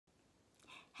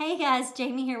Hey guys,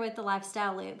 Jamie here with the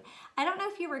Lifestyle Loop. I don't know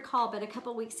if you recall, but a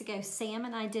couple weeks ago, Sam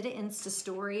and I did an Insta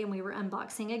story and we were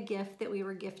unboxing a gift that we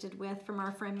were gifted with from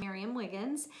our friend Miriam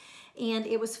Wiggins. And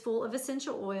it was full of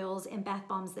essential oils and bath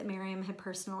bombs that Miriam had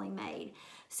personally made.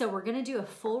 So we're gonna do a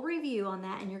full review on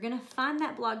that, and you're gonna find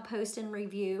that blog post and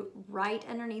review right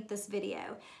underneath this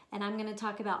video. And I'm gonna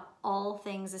talk about all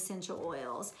things essential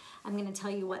oils. I'm gonna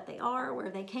tell you what they are, where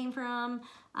they came from,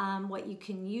 what you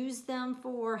can use them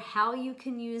for, how you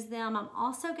can use them. I'm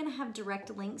also gonna have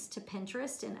direct links to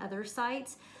Pinterest and other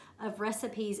sites of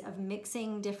recipes of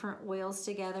mixing different oils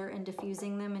together and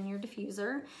diffusing them in your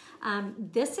diffuser.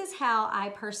 This is how I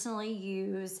personally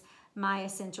use my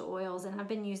essential oils, and I've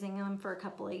been using them for a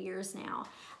couple of years now.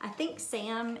 I think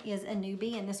Sam is a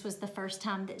newbie, and this was the first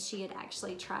time that she had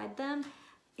actually tried them.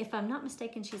 If I'm not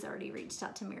mistaken, she's already reached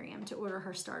out to Miriam to order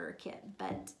her starter kit,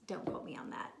 but don't quote me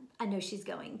on that. I know she's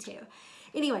going to.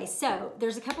 Anyway, so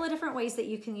there's a couple of different ways that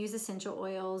you can use essential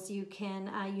oils. You can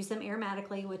use them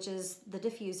aromatically, which is the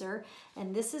diffuser,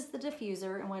 and this is the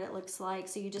diffuser and what it looks like.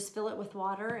 So you just fill it with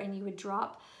water and you would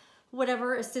drop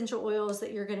whatever essential oils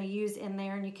that you're gonna use in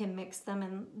there, and you can mix them,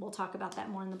 and we'll talk about that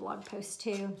more in the blog post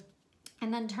too.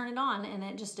 And then turn it on and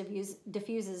it just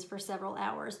diffuses for several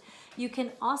hours. You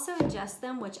can also ingest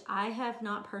them, which I have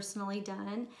not personally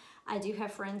done. I do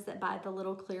have friends that buy the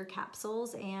little clear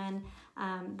capsules, and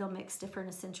they'll mix different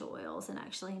essential oils and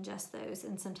actually ingest those,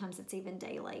 and sometimes it's even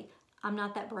daily. I'm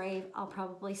not that brave. I'll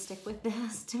probably stick with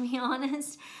this, to be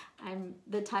honest. I'm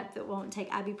the type that won't take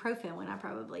ibuprofen when I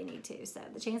probably need to. So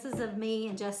the chances of me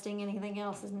ingesting anything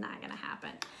else is not gonna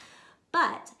happen.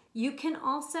 But you can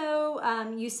also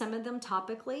use some of them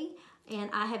topically, and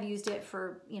I have used it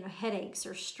for headaches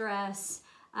or stress.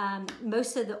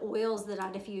 Most of the oils that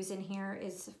I diffuse in here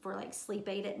is for like sleep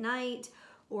aid at night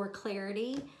or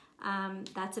clarity.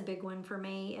 That's a big one for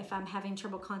me. If I'm having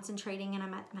trouble concentrating and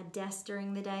I'm at my desk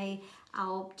during the day,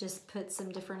 I'll just put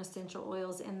some different essential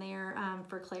oils in there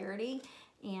for clarity,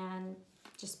 and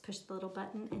just push the little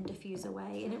button and diffuse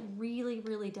away. And it really,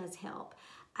 really does help.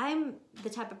 I'm the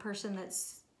type of person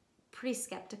that's pretty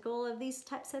skeptical of these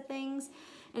types of things.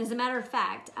 And as a matter of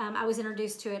fact, I was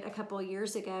introduced to it a couple of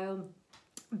years ago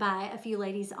by a few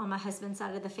ladies on my husband's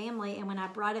side of the family. And when I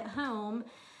brought it home,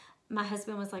 my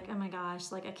husband was like, oh my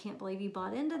gosh, like, I can't believe you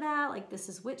bought into that. Like, this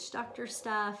is witch doctor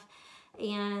stuff.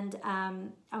 And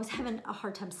I was having a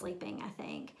hard time sleeping, I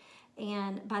think.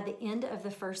 And by the end of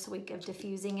the first week of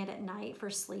diffusing it at night for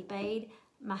sleep aid,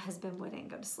 my husband wouldn't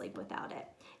go to sleep without it.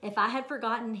 If I had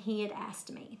forgotten, he had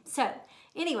asked me. So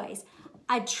anyways,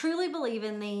 I truly believe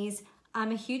in these.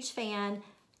 I'm a huge fan.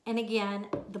 And again,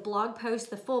 the blog post,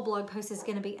 the full blog post is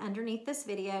gonna be underneath this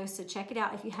video, so check it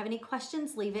out. If you have any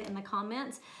questions, leave it in the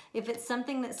comments. If it's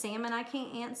something that Sam and I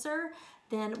can't answer,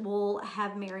 then we'll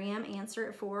have Miriam answer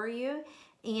it for you.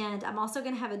 And I'm also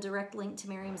gonna have a direct link to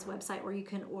Miriam's website where you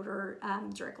can order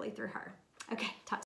directly through her. Okay, talk